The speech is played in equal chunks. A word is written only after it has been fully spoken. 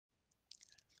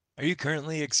Are you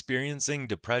currently experiencing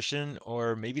depression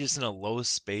or maybe just in a low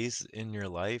space in your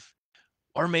life?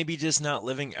 Or maybe just not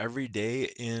living every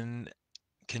day in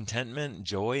contentment,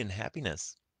 joy, and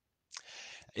happiness?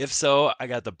 If so, I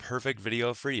got the perfect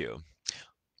video for you.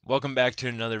 Welcome back to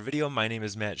another video. My name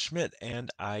is Matt Schmidt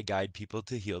and I guide people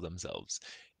to heal themselves.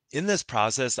 In this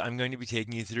process, I'm going to be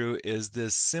taking you through is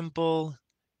this simple,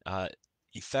 uh,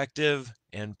 effective,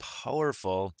 and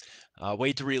powerful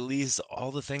way to release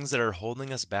all the things that are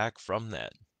holding us back from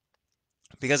that.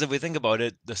 Because if we think about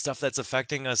it, the stuff that's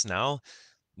affecting us now,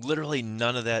 literally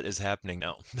none of that is happening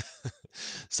now.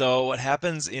 So, what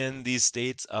happens in these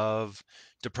states of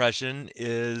depression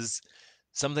is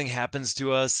something happens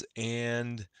to us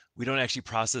and we don't actually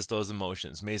process those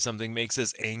emotions. Maybe something makes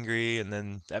us angry and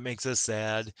then that makes us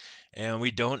sad, and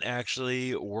we don't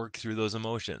actually work through those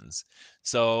emotions.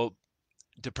 So,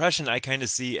 depression I kind of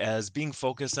see as being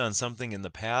focused on something in the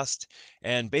past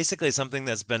and basically something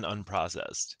that's been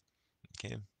unprocessed.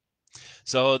 Okay.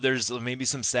 So there's maybe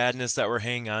some sadness that we're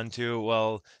hanging on to.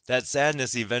 Well, that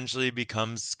sadness eventually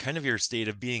becomes kind of your state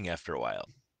of being after a while.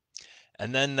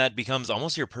 And then that becomes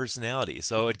almost your personality.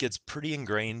 So it gets pretty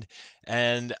ingrained.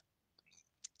 And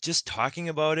just talking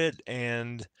about it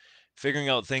and figuring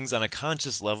out things on a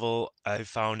conscious level, I've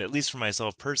found, at least for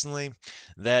myself personally,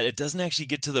 that it doesn't actually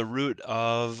get to the root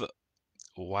of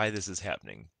why this is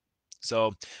happening.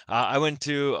 So I went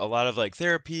to a lot of like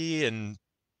therapy, and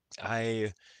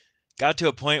I got to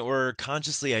a point where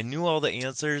consciously I knew all the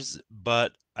answers,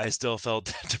 but I still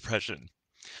felt depression.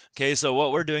 Okay, so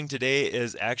what we're doing today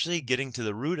is actually getting to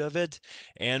the root of it,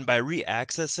 and by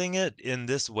re-accessing it in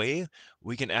this way,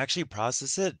 we can actually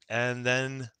process it, and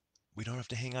then we don't have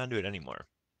to hang on to it anymore.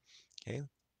 Okay.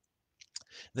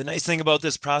 The nice thing about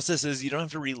this process is you don't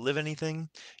have to relive anything.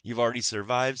 You've already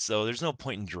survived, so there's no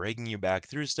point in dragging you back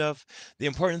through stuff. The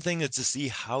important thing is to see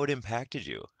how it impacted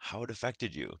you, how it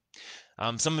affected you.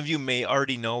 Some of you may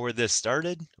already know where this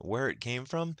started, where it came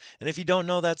from, and if you don't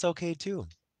know, that's okay too.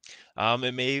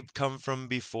 It may come from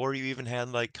before you even had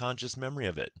like conscious memory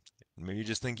of it. Maybe you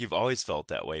just think you've always felt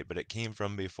that way, but it came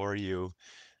from before you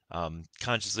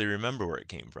consciously remember where it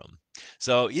came from.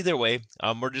 So either way,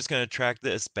 we're just going to track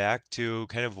this back to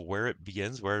kind of where it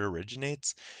begins, where it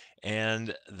originates,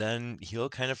 and then heal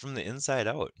kind of from the inside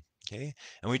out. Okay,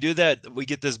 and we do that, we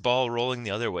get this ball rolling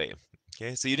the other way.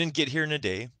 Okay, so you didn't get here in a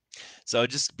day. So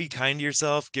just be kind to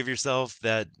yourself, give yourself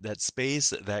that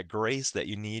space, that grace that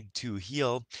you need to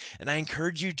heal. And I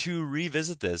encourage you to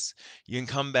revisit this. You can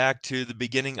come back to the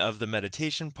beginning of the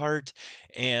meditation part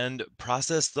and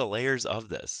process the layers of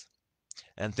this.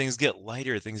 And things get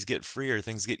lighter, things get freer,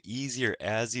 things get easier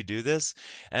as you do this.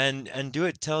 And do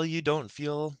it till you don't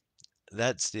feel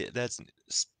that state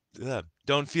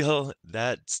don't feel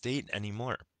that state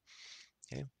anymore.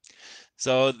 Okay?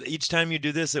 So each time you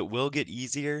do this, it will get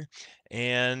easier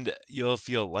and you'll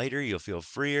feel lighter, you'll feel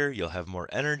freer, you'll have more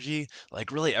energy.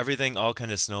 Like really everything all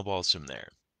kind of snowballs from there.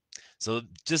 So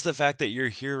just the fact that you're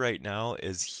here right now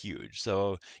is huge.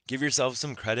 So give yourself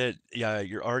some credit. Yeah,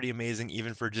 you're already amazing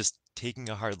even for just taking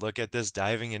a hard look at this,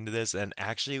 diving into this, and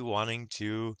actually wanting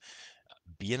to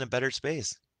be in a better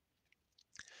space.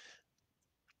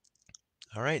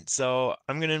 All right, so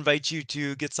I'm going to invite you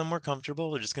to get somewhere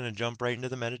comfortable. We're just going to jump right into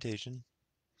the meditation.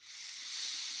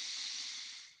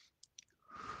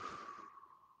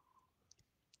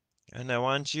 And I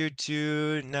want you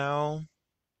to now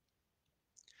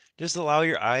just allow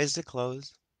your eyes to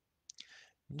close.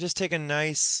 And just take a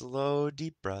nice, slow,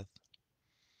 deep breath.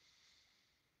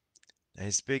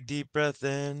 Nice, big, deep breath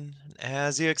in. And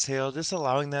as you exhale, just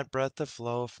allowing that breath to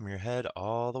flow from your head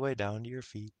all the way down to your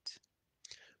feet,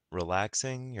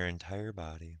 relaxing your entire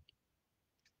body.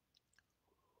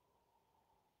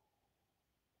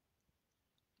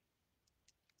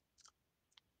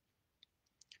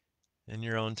 In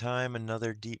your own time,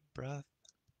 another deep breath.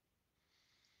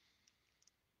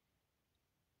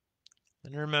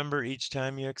 And remember, each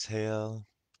time you exhale,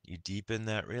 you deepen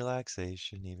that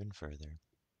relaxation even further.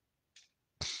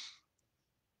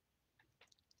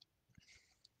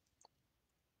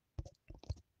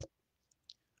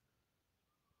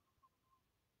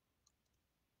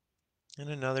 And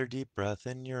another deep breath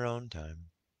in your own time.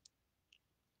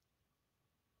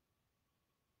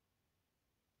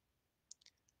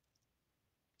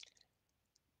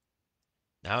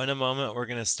 Now, in a moment, we're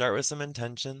going to start with some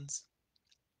intentions.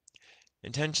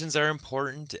 Intentions are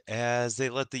important as they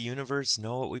let the universe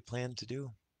know what we plan to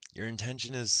do. Your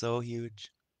intention is so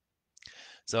huge.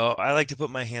 So I like to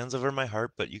put my hands over my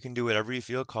heart, but you can do whatever you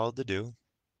feel called to do.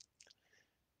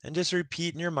 And just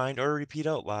repeat in your mind or repeat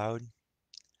out loud.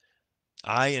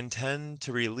 I intend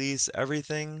to release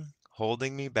everything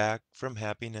holding me back from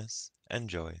happiness and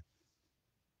joy.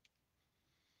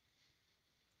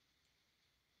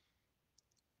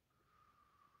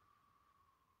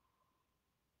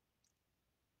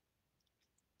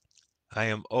 I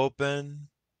am open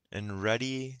and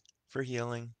ready for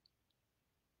healing.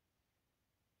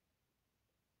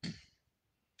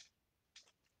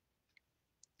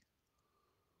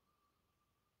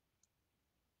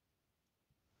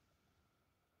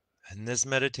 And this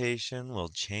meditation will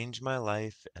change my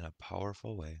life in a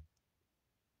powerful way.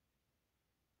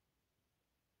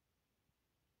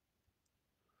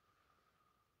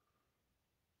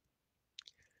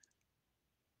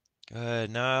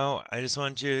 Good. Now, I just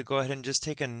want you to go ahead and just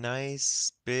take a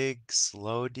nice, big,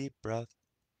 slow, deep breath.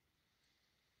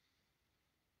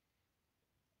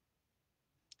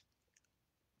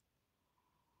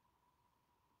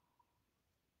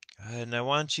 Good. And I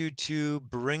want you to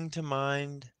bring to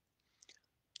mind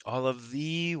all of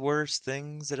the worst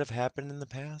things that have happened in the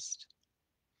past,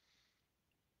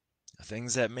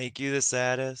 things that make you the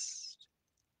saddest,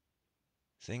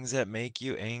 things that make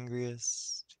you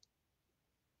angriest.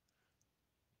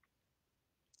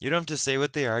 You don't have to say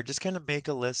what they are, just kind of make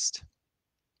a list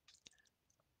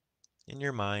in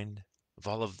your mind of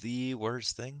all of the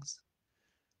worst things.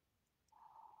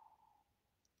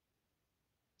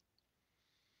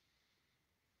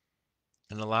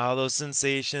 And allow those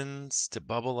sensations to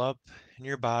bubble up in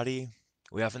your body.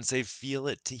 We often say feel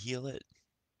it to heal it.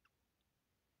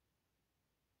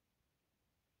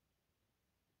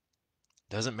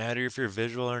 Doesn't matter if you're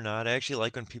visual or not. I actually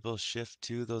like when people shift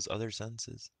to those other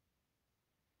senses.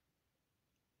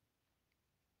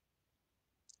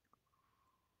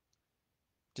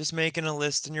 Just making a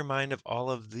list in your mind of all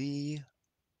of the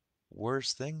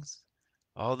worst things,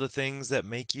 all the things that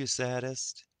make you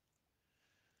saddest.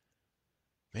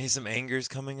 Maybe some anger is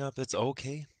coming up. It's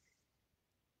okay.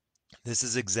 This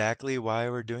is exactly why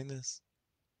we're doing this.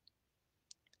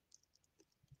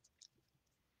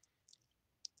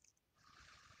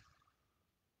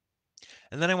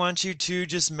 And then I want you to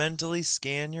just mentally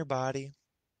scan your body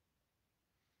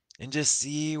and just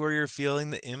see where you're feeling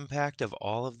the impact of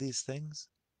all of these things.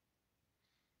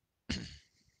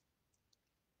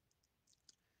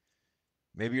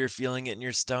 Maybe you're feeling it in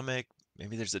your stomach.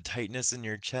 Maybe there's a tightness in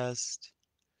your chest.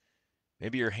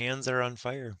 Maybe your hands are on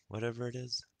fire, whatever it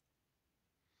is.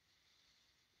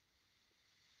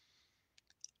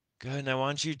 Good. And I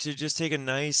want you to just take a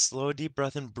nice, slow, deep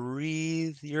breath and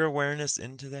breathe your awareness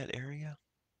into that area.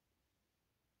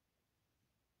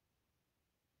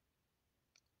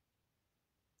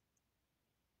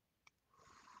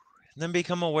 And then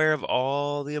become aware of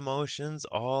all the emotions,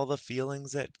 all the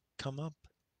feelings that come up.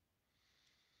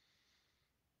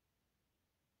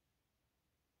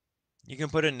 You can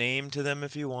put a name to them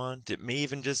if you want. It may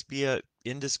even just be a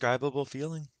indescribable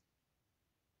feeling.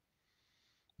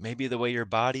 Maybe the way your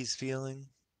body's feeling.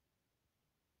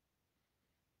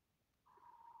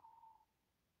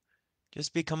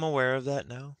 Just become aware of that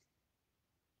now.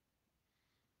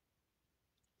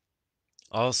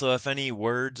 Also, if any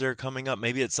words are coming up,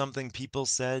 maybe it's something people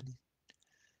said.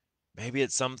 Maybe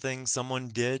it's something someone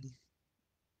did.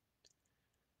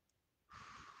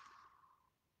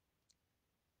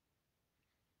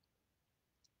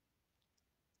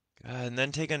 And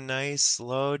then take a nice,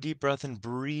 slow, deep breath and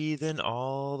breathe in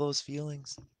all those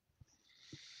feelings.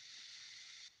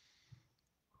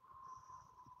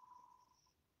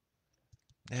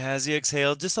 As you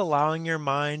exhale, just allowing your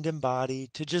mind and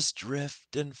body to just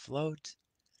drift and float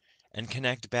and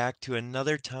connect back to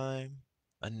another time,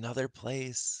 another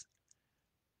place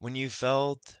when you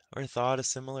felt or thought a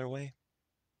similar way.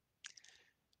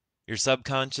 Your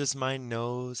subconscious mind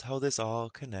knows how this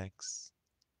all connects.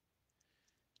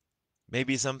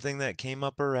 Maybe something that came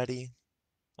up already,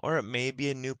 or it may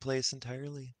be a new place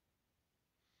entirely.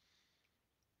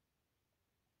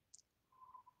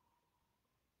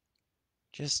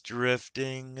 Just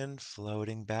drifting and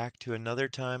floating back to another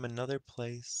time, another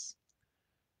place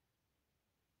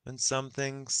when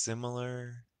something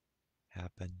similar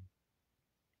happened.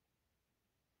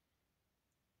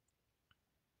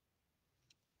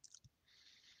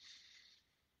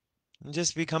 And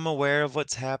just become aware of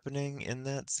what's happening in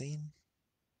that scene.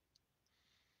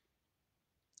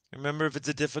 Remember, if it's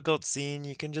a difficult scene,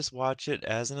 you can just watch it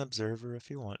as an observer if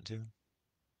you want to.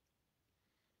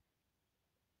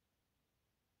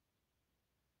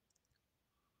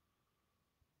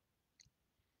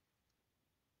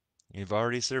 You've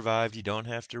already survived, you don't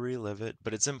have to relive it,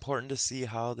 but it's important to see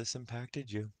how this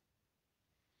impacted you.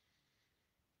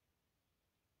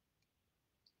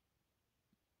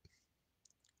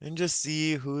 And just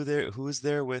see who's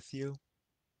there with you.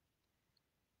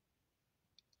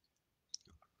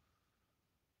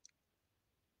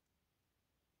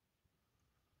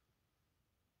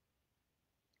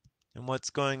 and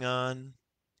what's going on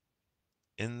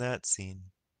in that scene.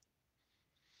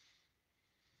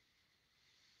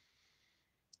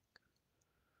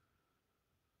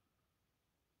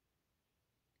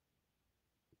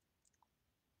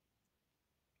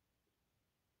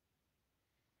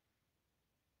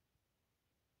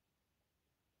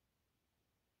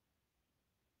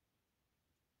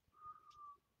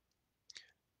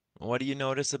 What do you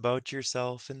notice about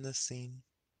yourself in this scene?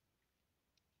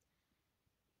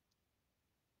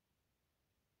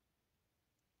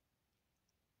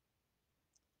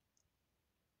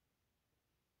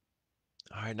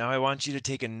 All right, now I want you to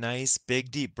take a nice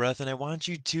big deep breath and I want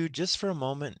you to, just for a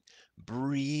moment,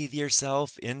 breathe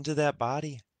yourself into that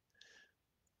body.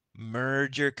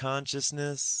 Merge your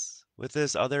consciousness with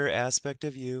this other aspect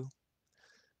of you,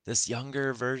 this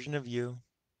younger version of you.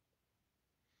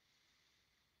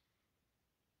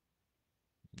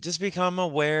 Just become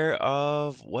aware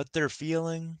of what they're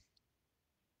feeling,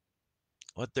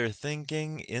 what they're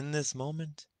thinking in this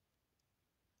moment.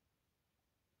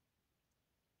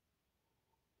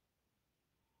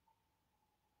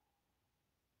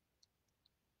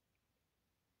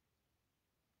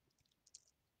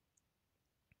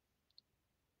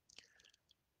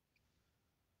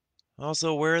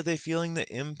 Also, where are they feeling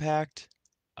the impact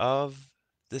of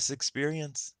this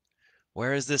experience?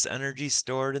 Where is this energy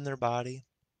stored in their body?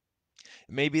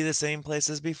 It may be the same place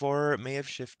as before, or it may have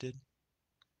shifted.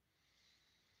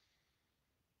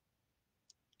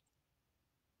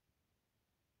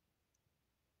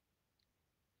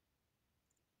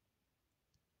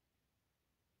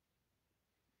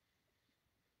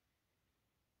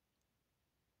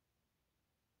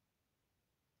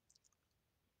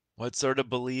 What sort of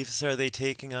beliefs are they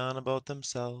taking on about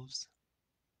themselves?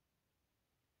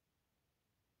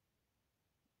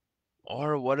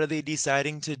 Or what are they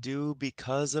deciding to do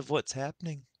because of what's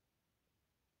happening?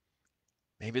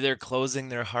 Maybe they're closing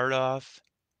their heart off.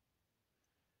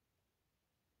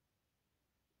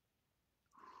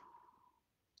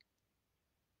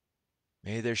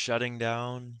 Maybe they're shutting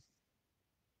down.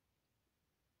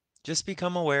 Just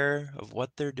become aware of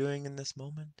what they're doing in this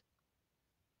moment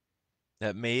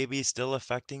that may be still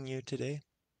affecting you today.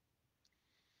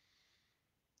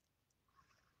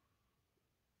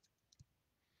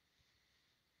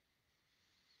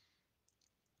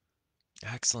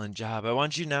 Excellent job. I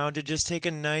want you now to just take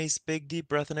a nice big deep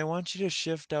breath and I want you to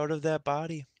shift out of that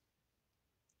body.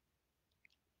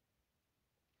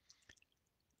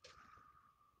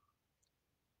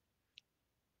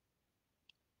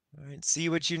 All right, see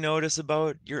what you notice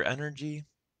about your energy.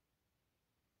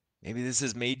 Maybe this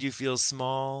has made you feel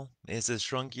small. This has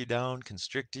shrunk you down,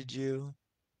 constricted you.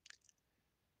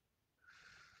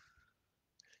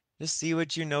 Just see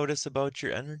what you notice about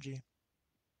your energy.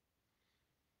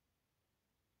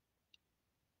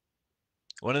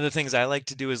 One of the things I like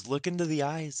to do is look into the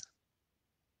eyes.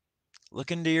 Look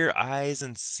into your eyes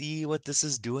and see what this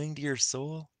is doing to your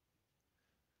soul.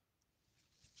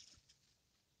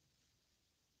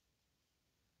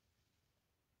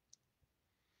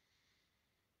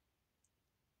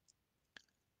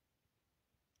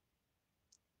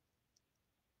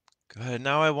 Good.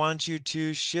 Now I want you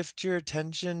to shift your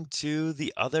attention to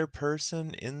the other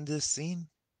person in this scene.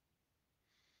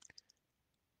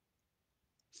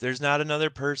 If there's not another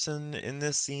person in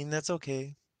this scene, that's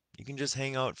okay. You can just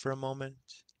hang out for a moment.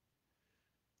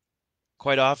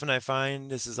 Quite often I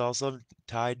find this is also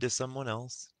tied to someone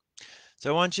else. So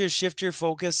I want you to shift your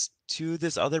focus to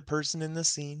this other person in the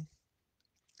scene.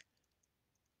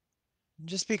 And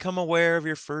just become aware of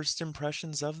your first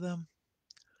impressions of them.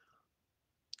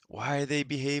 Why they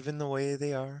behave in the way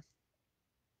they are.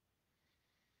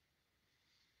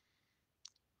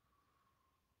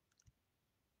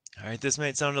 All right, this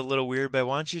might sound a little weird, but I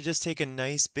want you to just take a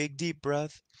nice big deep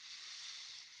breath.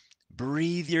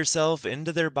 Breathe yourself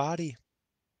into their body.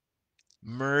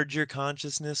 Merge your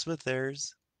consciousness with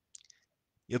theirs.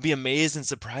 You'll be amazed and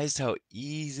surprised how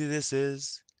easy this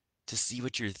is to see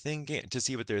what you're thinking, to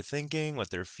see what they're thinking, what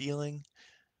they're feeling,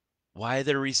 why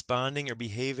they're responding or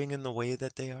behaving in the way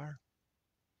that they are.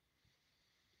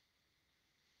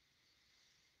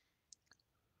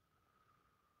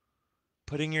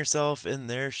 Putting yourself in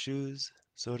their shoes,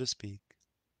 so to speak.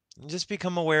 And just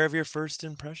become aware of your first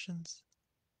impressions.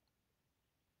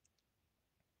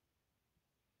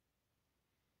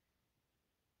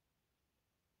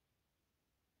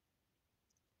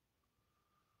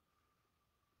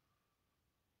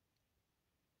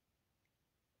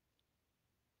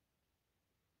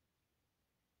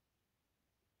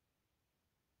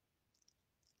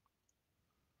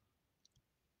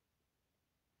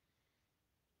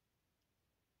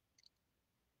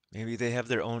 Maybe they have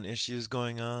their own issues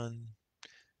going on.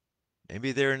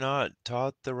 Maybe they're not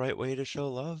taught the right way to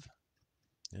show love.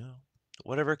 You know,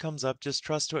 whatever comes up, just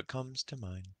trust what comes to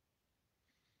mind.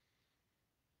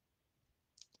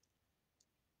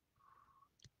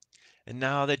 And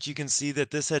now that you can see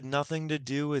that this had nothing to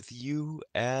do with you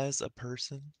as a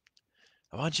person,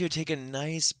 I want you to take a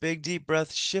nice big deep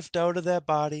breath, shift out of that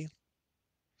body.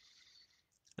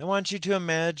 I want you to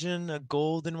imagine a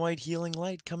golden white healing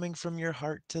light coming from your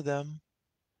heart to them,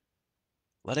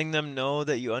 letting them know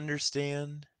that you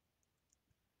understand.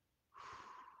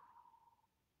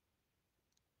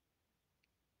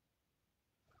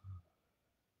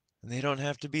 And they don't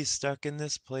have to be stuck in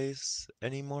this place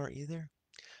anymore either,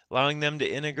 allowing them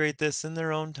to integrate this in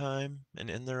their own time and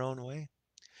in their own way.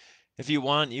 If you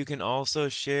want, you can also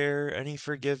share any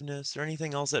forgiveness or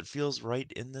anything else that feels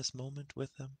right in this moment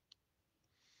with them.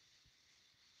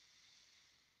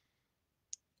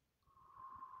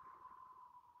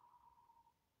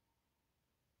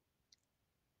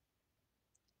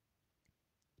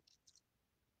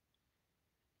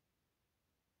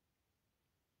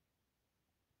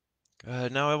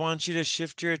 Good. Now I want you to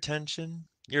shift your attention,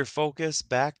 your focus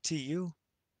back to you,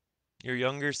 your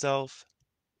younger self,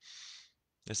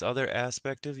 this other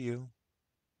aspect of you.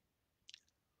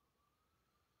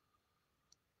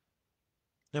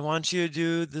 I want you to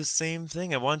do the same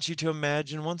thing. I want you to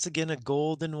imagine once again a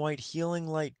golden white healing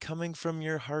light coming from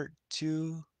your heart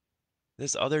to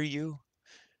this other you,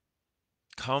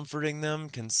 comforting them,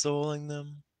 consoling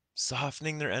them,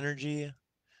 softening their energy.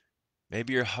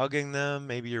 Maybe you're hugging them,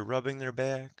 maybe you're rubbing their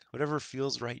back, whatever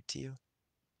feels right to you.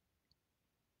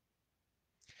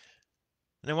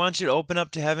 And I want you to open up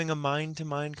to having a mind to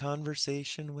mind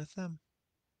conversation with them,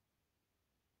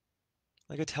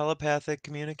 like a telepathic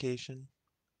communication,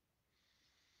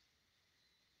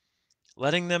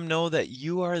 letting them know that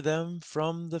you are them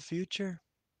from the future,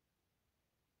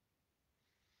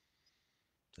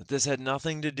 that this had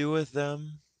nothing to do with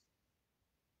them,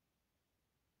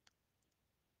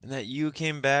 and that you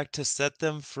came back to set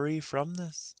them free from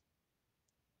this.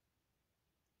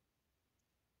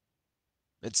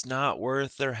 It's not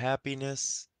worth their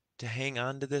happiness to hang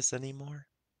on to this anymore.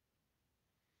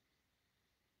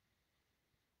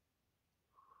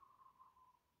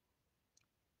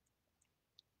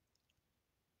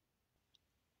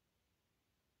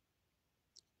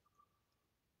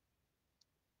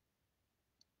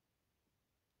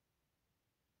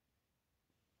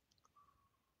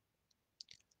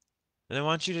 And I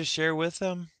want you to share with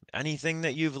them anything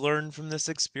that you've learned from this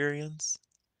experience,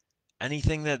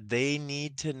 anything that they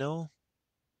need to know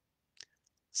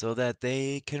so that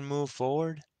they can move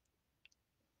forward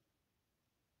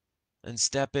and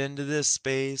step into this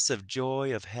space of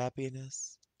joy, of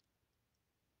happiness,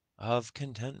 of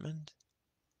contentment.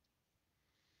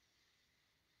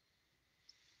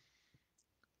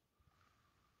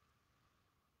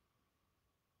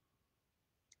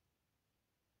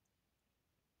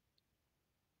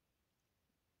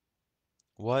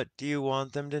 What do you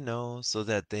want them to know so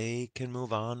that they can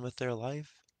move on with their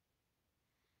life?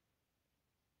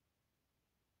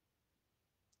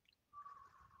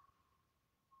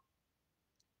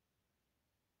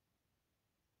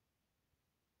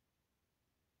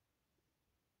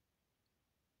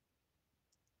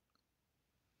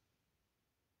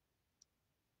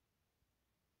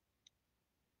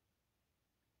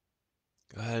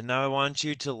 Good. Now I want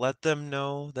you to let them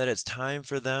know that it's time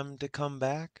for them to come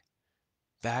back,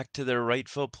 back to their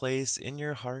rightful place in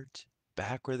your heart,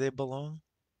 back where they belong.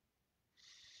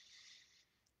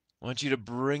 I want you to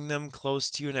bring them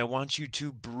close to you, and I want you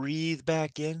to breathe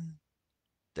back in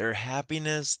their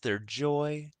happiness, their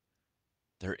joy,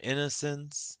 their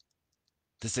innocence,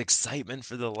 this excitement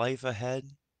for the life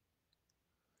ahead.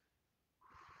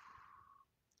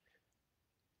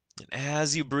 And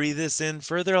as you breathe this in,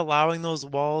 further allowing those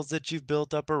walls that you've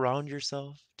built up around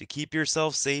yourself to keep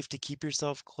yourself safe, to keep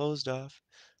yourself closed off,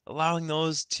 allowing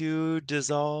those to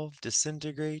dissolve,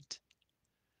 disintegrate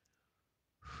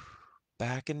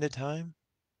back into time.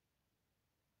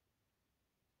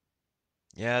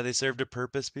 Yeah, they served a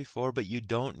purpose before, but you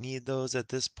don't need those at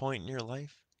this point in your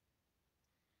life.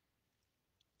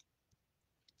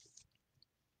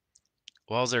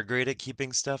 Walls are great at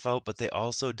keeping stuff out, but they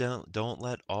also don't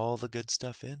let all the good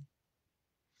stuff in.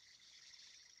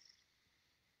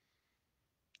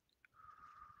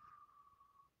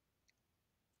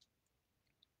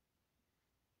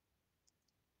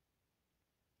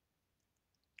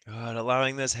 God,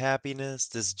 allowing this happiness,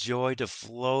 this joy to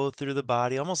flow through the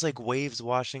body, almost like waves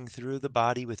washing through the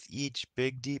body with each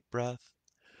big deep breath,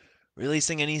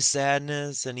 releasing any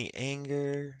sadness, any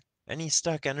anger, Any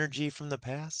stuck energy from the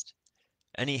past?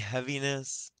 Any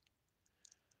heaviness?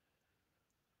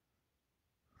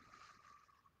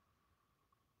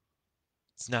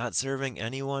 It's not serving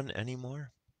anyone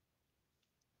anymore.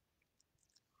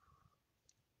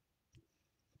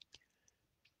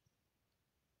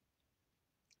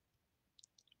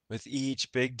 With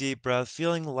each big deep breath,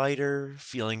 feeling lighter,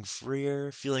 feeling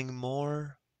freer, feeling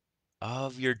more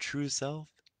of your true self.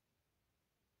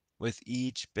 With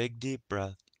each big deep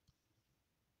breath.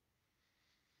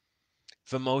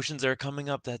 If emotions are coming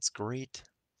up, that's great.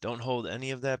 Don't hold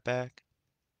any of that back.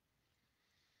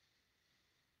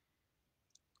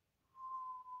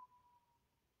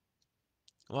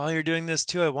 While you're doing this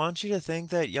too, I want you to thank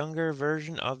that younger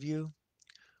version of you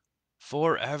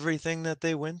for everything that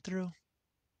they went through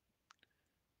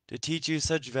to teach you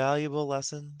such valuable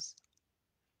lessons,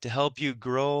 to help you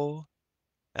grow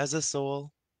as a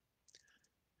soul,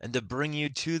 and to bring you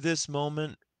to this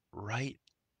moment right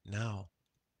now.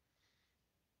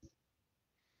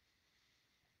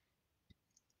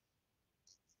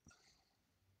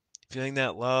 Feeling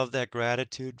that love, that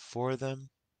gratitude for them.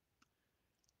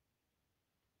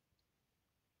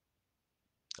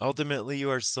 Ultimately, you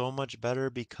are so much better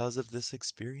because of this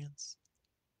experience.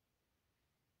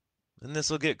 And this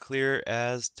will get clearer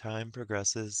as time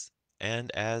progresses and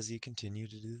as you continue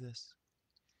to do this.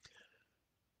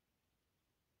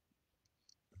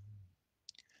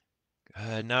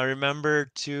 Now remember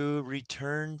to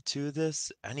return to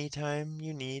this anytime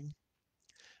you need.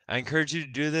 I encourage you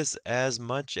to do this as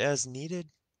much as needed.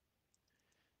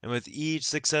 And with each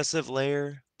successive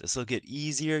layer, this will get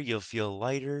easier. You'll feel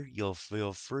lighter. You'll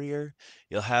feel freer.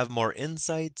 You'll have more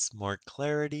insights, more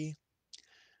clarity,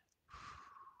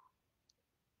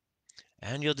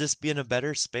 and you'll just be in a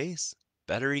better space,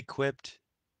 better equipped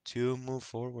to move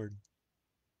forward.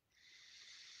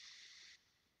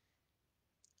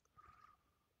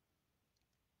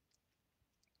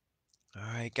 All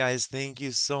right, guys, thank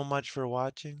you so much for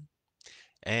watching,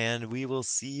 and we will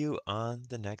see you on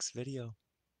the next video.